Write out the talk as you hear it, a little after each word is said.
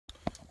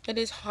It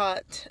is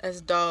hot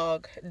as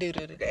dog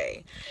doo-doo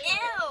today.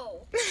 Ew.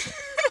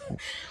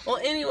 Well,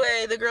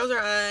 anyway, the girls and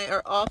I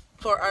are off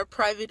for our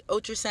private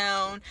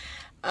ultrasound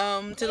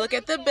to look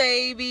at the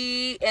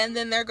baby, and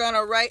then they're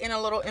gonna write in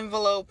a little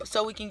envelope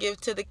so we can give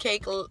to the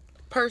cake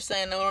person.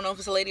 I don't know if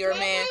it's a lady or a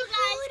man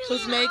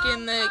who's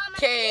making the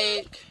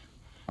cake.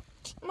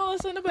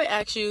 Melissa, nobody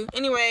asked you.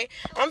 Anyway,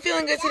 I'm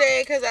feeling good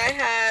today because I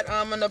had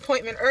an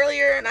appointment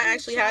earlier, and I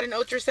actually had an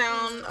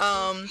ultrasound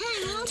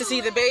to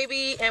see the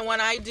baby. And when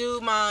I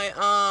do my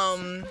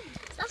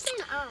Stop saying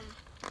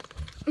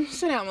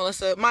sit down,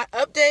 Melissa. My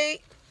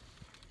update,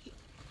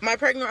 my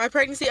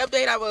pregnancy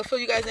update, I will fill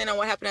you guys in on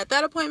what happened at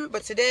that appointment.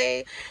 But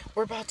today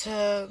we're about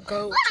to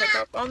go check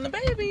up on the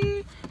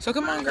baby. So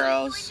come on,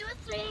 girls.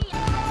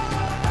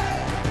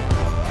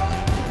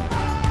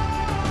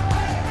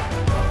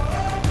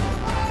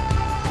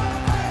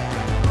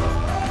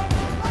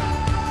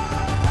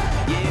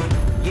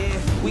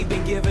 We've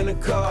been given a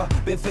call,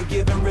 been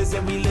forgiven,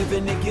 risen, we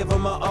living to give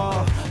them our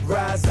all.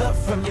 Rise up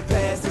from your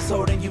past that's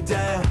holding you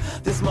down.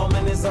 This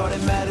moment is all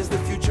that matters, the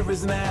future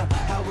is now.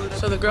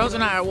 So the girls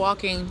and I are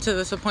walking to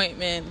this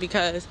appointment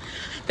because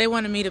they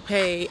wanted me to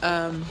pay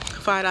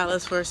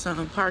 $5 for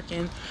some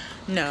parking.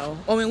 No,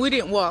 I mean, we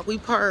didn't walk, we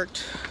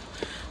parked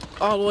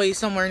all the way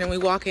somewhere and then we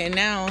walk in.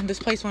 Now this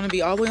place want to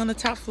be all the way on the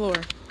top floor,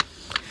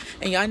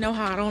 and y'all know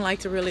how I don't like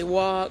to really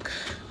walk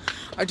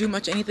or do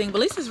much anything, but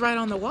at least it's right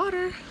on the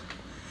water.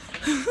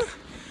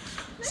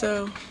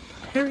 So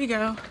here we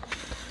go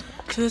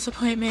to this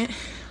appointment,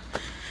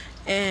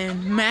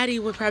 and Maddie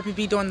would probably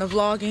be doing the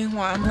vlogging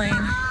while I'm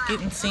laying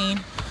getting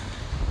seen.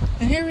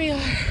 And here we are.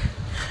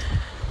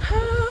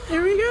 Oh,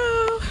 here we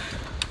go.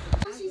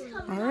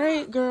 All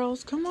right,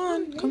 girls, come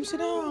on, come sit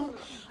down.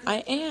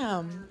 I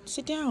am.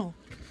 Sit down.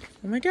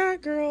 Oh my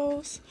God,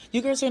 girls.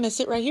 You girls are gonna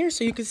sit right here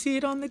so you can see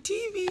it on the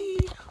TV.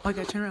 Oh, I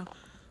gotta turn around.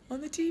 On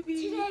the TV.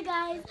 Today,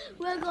 guys,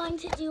 we're going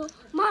to do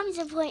Mommy's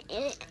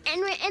appointment, and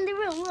we're in the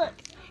room. Look,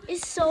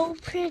 it's so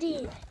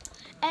pretty.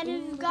 And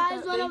if you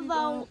guys want to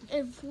vote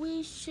if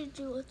we should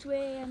do a 3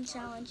 a.m.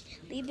 challenge,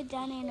 leave it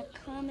down in the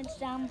comments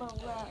down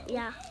below.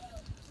 Yeah.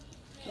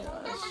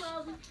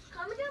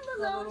 Comment down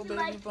below if you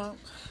like.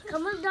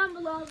 Comment down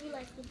below if you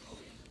like it.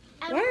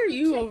 Why are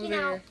you over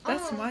there?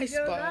 That's my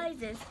spot.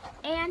 Guys'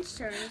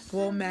 answers.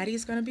 Well,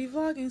 Maddie's gonna be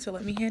vlogging, so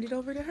let me hand it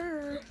over to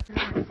her.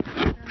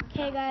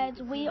 Okay, guys,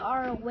 we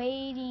are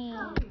waiting.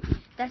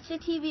 That's the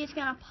TV is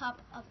gonna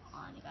pop up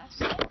on, you guys.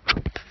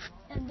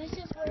 And this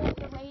is where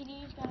the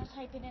lady is gonna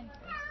type it in.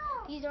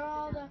 These are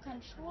all the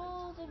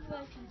controls, if you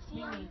guys can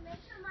see them.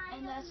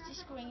 And that's the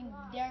screen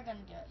they're gonna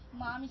do it.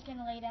 Mommy's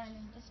gonna lay down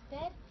in this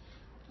bed.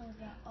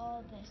 There's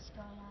all this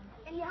going on.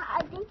 And yeah,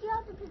 I think you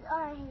have to put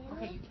our hands.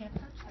 Okay, you can't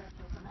touch that.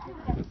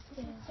 And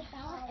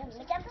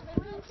look at the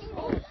baby on TV.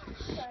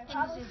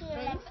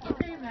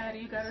 Okay, Maddie,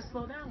 you gotta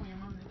slow down when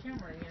you're on the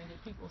camera. You're gonna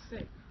get people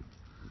sick.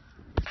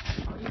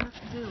 All you have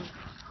to do is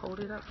hold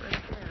it up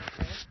right there,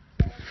 okay?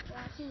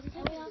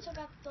 And we also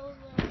got those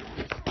little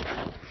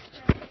guys.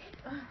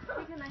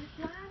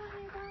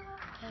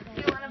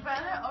 You want a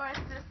brother or a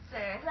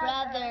sister?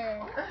 Brother.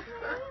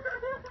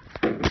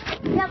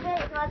 Yeah, but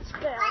it's not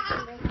good.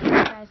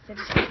 Guys,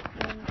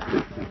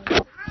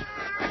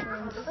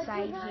 we're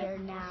inside here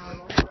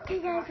now. Okay,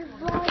 guys, it's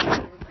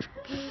vlogging.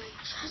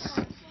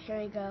 Here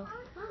we go.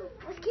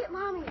 Let's get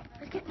Mommy.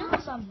 Let's get Mommy.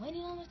 So I'm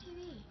waiting on the TV.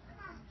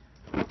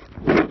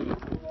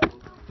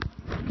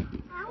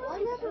 Why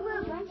not the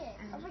little blanket?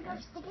 Oh my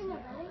gosh, stick in the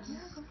blanket.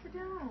 Go sit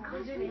down.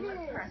 Where's your name?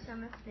 Let's press on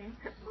the screen.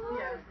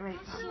 Yeah,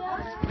 right.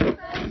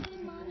 See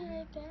Mommy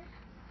right there?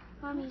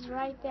 Mommy's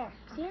right there.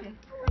 See her?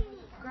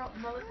 Girl,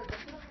 Melissa,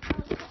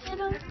 Sit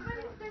on.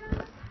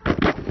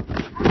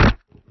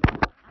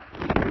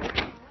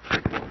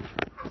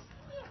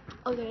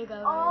 Oh, there you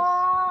go.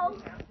 Oh.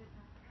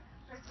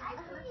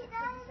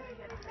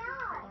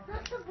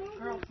 That's the baby.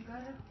 Girls, you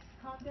gotta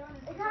calm down.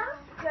 Is that a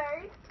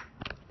skirt?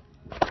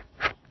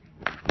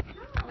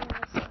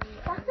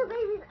 That's the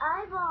baby's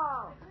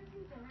eyeball.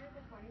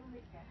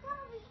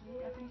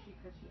 I think she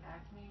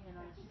asked me, and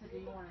she said, do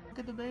you want to look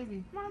at the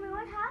baby? Mommy,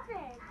 what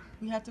happened?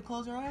 We had to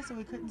close our eyes so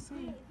we couldn't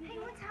see. Hey,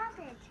 what's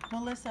happened?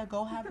 Melissa,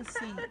 go have a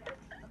seat.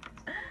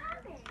 What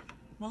happened?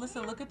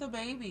 Melissa, look at the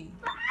baby.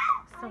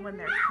 so when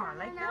they're small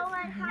like this,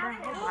 their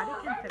whole body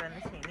can fit on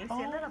the screen. You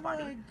see a little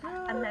body.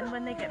 And then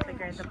when they get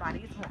bigger, the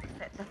bodies won't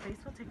fit. The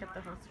face will take up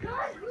the whole screen.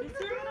 You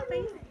see a little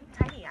face?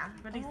 Tiny, yeah.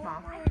 Really small.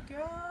 Oh my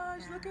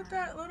gosh, look at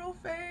that little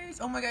face.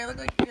 Oh my god, look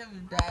like you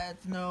have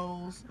dad's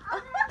nose.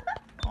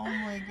 Oh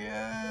my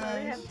gosh. So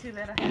we have two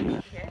little hands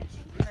up here.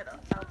 Little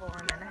elbow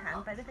and then a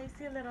hand. But if they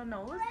see a little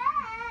nose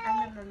and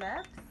then the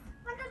lips.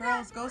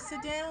 Girls, go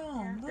sit down.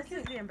 Yeah, Look this at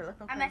is the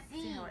umbilical cord.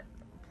 See how it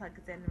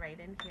plugs in right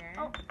in here?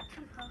 Oh,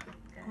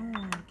 Oh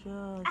my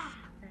gosh.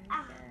 Very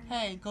good.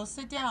 Hey, go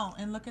sit down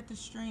and look at the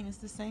screen. It's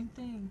the same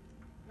thing.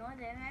 no, it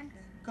didn't.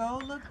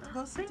 Go look.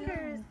 Go sit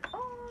Fingers. down.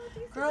 Oh,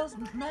 these Girls,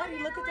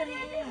 Maddie, look at the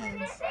hands.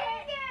 This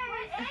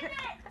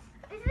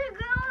is a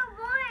girl and a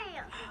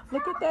boy.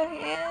 Look at the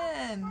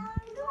hand. Oh,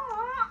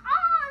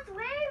 it's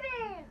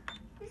waving.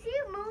 You see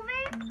it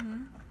moving?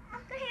 Mm-hmm.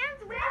 The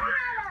hand's waving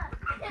at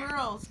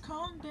house.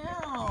 Calm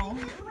down.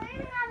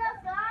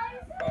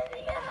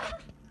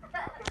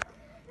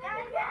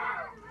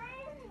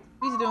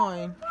 What he's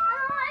doing?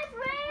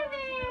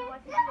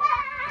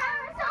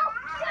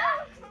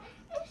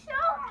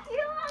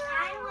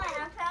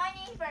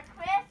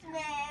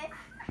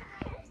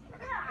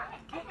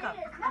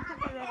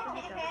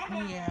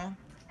 Yeah.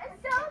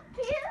 It's so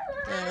cute.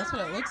 Yeah, that's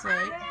what it looks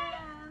like.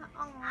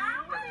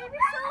 Aw,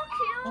 baby's so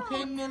cute.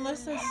 Okay,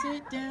 Melissa,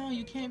 sit down.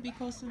 You can't be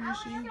close to the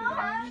machine,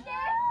 baby.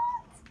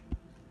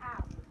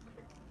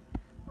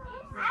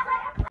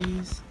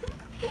 Please.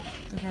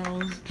 The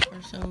girls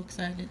are so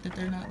excited that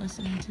they're not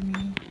listening to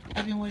me.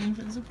 I've been waiting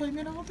for this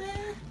appointment all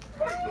day.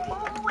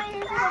 Oh, wait,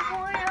 is it a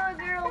boy or a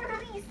girl?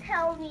 Please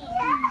tell me.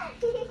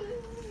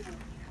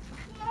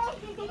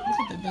 Look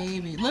at the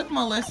baby. Look,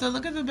 Melissa.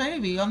 Look at the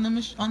baby on the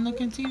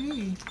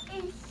TV.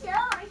 It's so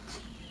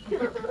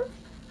cute.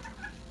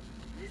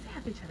 They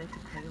have each other to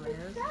play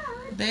with.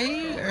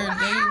 They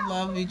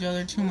love each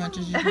other too much,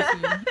 as you can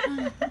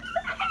see.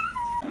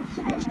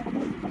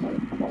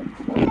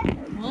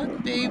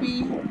 Look,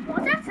 baby.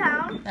 What's that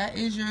sound? That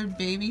is your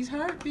baby's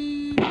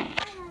heartbeat.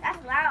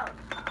 That's loud.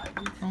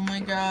 Oh my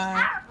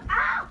god.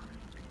 Ow,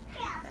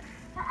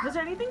 Was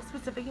there anything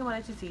specific you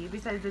wanted to see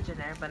besides the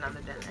dinner, but not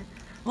the dinner?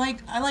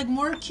 Like, I like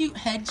more cute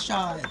head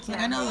shots. Like,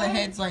 I know the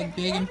head's like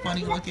big and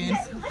funny looking,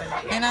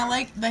 and I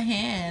like the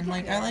hand.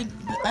 Like, I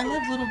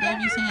love little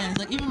baby's hands.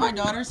 Like, even my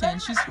daughter's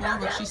hand. She's 4,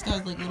 but she still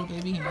has like little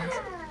baby hands.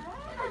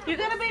 You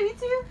got a baby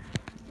too?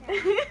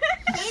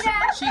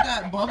 She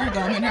got bubble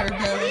gum in her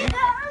belly.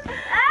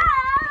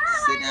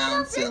 Sit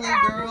down, silly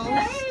girl.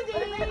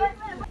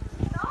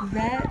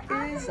 That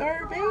is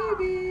our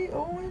baby.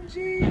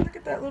 OMG, look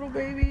at that little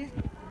baby.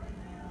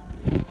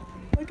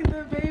 Look at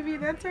that baby.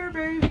 That's our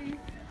baby.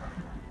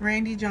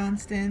 Randy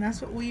Johnston.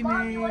 That's what we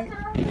made.